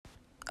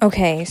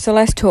Okay, so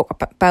let's talk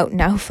about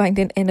now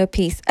finding inner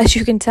peace. As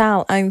you can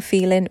tell, I'm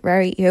feeling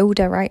very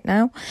Yoda right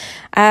now.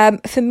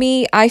 For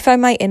me, I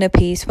find my inner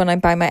peace when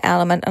I'm by my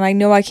element, and I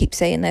know I keep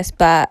saying this,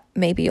 but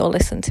maybe you'll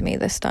listen to me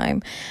this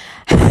time.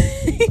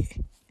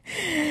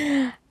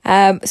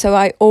 So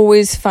I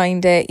always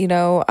find it,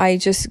 I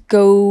just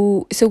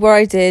go, so what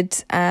I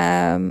did,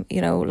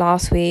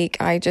 last week,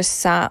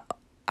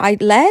 I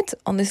led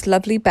on this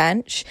lovely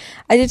bench.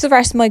 I did the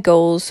rest of my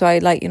goals. So I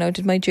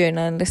did my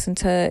journal and listened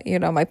to,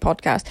 my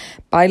podcast.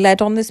 But I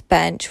led on this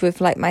bench with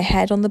my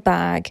head on the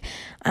bag,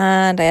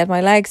 and I had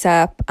my legs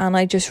up, and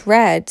I just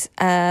read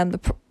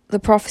the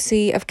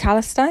prophecy of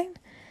Palestine.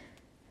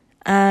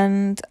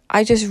 And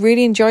I just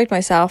really enjoyed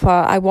myself.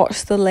 I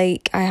watched the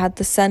lake. I had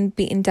the sun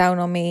beating down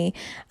on me,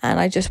 and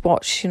I just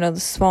watched, the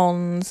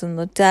swans and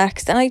the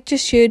ducks, and I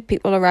just heard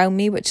people around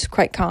me, which is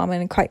quite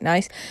calming and quite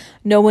nice.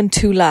 No one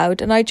too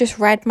loud, and I just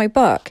read my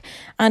book.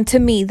 And to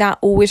me, that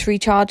always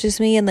recharges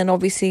me. And then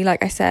obviously,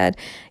 like I said,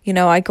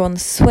 I go on the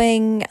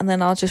swing, and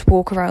then I'll just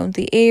walk around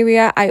the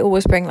area. I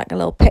always bring a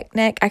little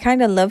picnic. I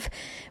kind of love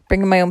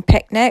bringing my own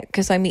picnic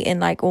because I'm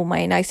eating all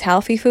my nice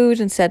healthy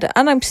food and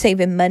I'm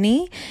saving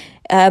money.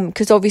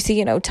 Because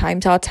obviously,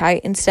 times are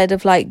tight. Instead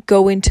of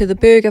going to the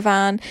burger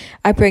van,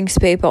 I bring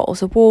spare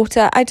bottles of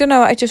water. I don't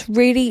know, I just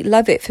really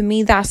love it. For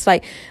me, that's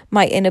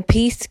my inner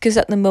peace, because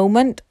at the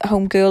moment,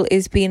 homegirl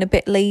is being a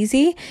bit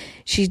lazy.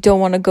 She don't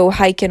want to go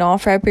hiking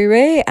off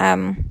everywhere.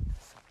 And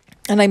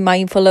I'm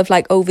mindful of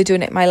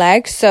overdoing it in my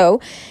legs. So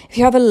if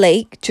you have a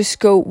lake, just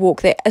go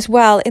walk there. As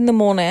well, in the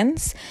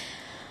mornings,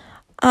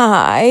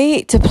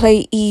 to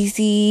play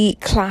easy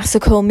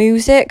classical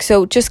music.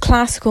 So just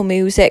classical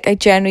music. I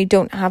generally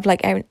don't have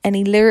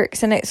any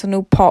lyrics in it, so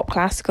no pop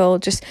classical.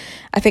 Just,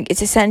 I think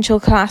it's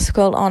Essential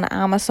Classical on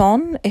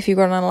Amazon if you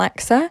go on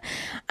Alexa,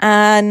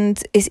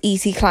 and it's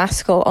Easy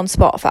Classical on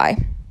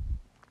Spotify.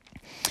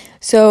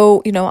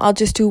 So, I'll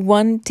just do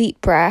one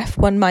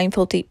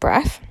mindful deep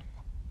breath.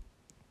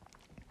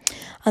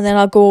 And then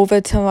I'll go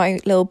over to my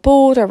little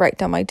board. I write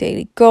down my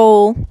daily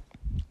goal.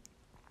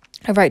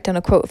 I write down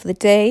a quote for the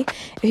day.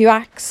 If you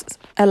ask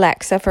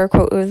Alexa for a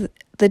quote of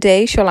the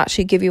day, she'll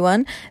actually give you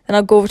one. Then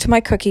I'll go over to my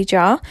cookie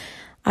jar.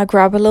 I'll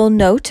grab a little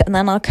note, and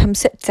then I'll come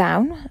sit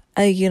down,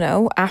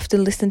 after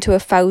listening to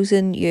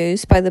 1,000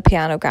 Years by the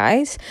Piano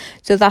Guys.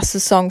 So that's the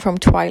song from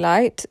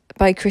Twilight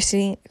by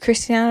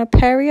Christina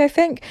Perri, I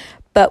think,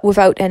 but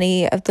without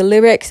any of the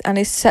lyrics. And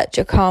it's such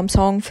a calm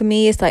song for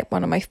me. It's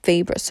one of my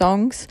favourite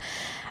songs.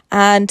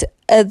 And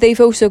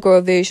they've also got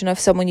a version of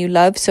Someone You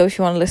Love. So if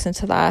you want to listen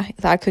to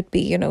that could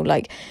be,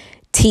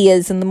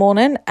 tears in the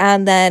morning.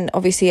 And then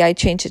obviously I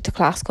changed it to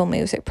classical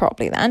music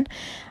properly then.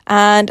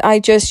 And I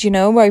just,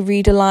 I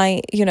read a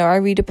line, I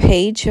read a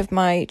page of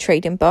my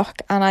trading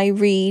book, and I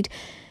read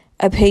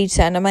a page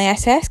then of my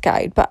SS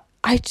guide. But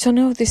I don't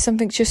know, there's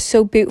something just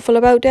so beautiful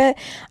about it.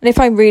 And if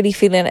I'm really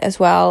feeling it as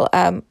well,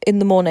 in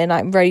the morning,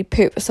 I'm very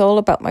purposeful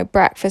about my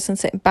breakfast and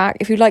sitting back.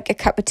 If you like a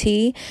cup of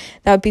tea,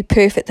 that would be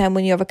perfect. Then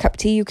when you have a cup of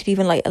tea, you could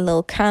even light a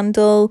little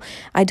candle.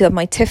 I do have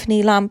my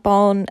Tiffany lamp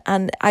on,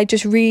 and I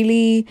just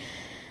really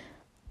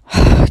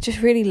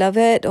love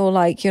it. Or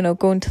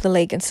going to the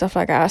lake and stuff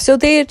like that. So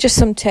they're just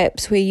some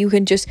tips where you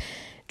can just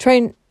try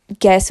and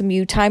get some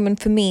you time. And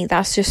for me,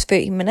 that's just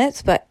 30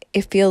 minutes, but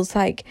it feels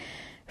like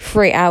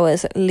 3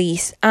 hours at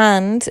least.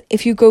 And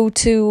if you go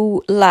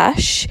to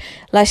Lush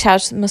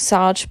has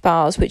massage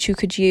bars, which you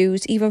could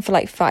use even for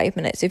 5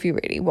 minutes if you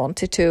really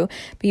wanted to,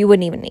 but you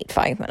wouldn't even need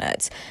 5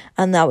 minutes,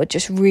 and that would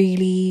just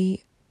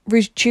really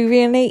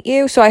rejuvenate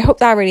you. So I hope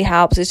that really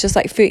helps. It's just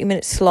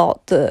 30-minute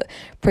slot the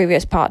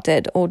previous part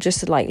did, or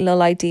just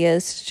little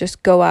ideas.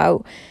 Just go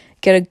out,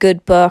 get a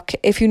good book.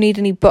 If you need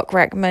any book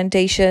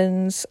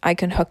recommendations, I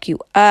can hook you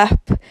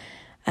up.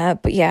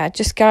 But yeah,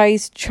 just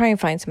guys, try and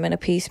find some inner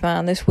peace,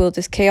 man. This world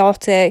is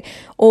chaotic.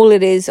 All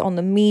it is on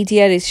the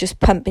media is just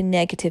pumping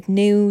negative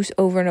news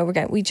over and over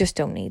again. We just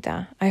don't need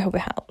that. I hope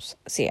it helps.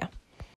 See ya.